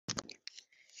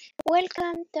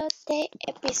Welcome to the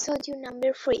episode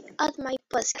number 3 of my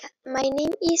podcast. My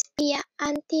name is Pia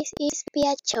and this is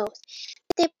Pia Shows,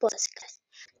 the podcast.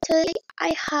 Today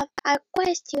I have a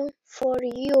question for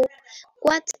you.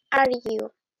 What are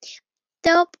your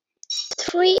top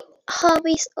 3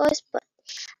 hobbies or sports?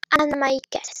 And my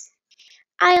guess.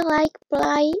 I like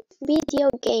play video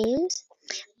games.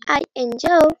 I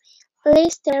enjoy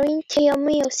listening to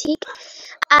music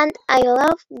and I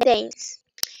love dance.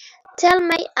 Tell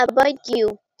me about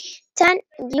you. Thank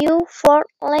you for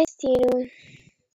listening.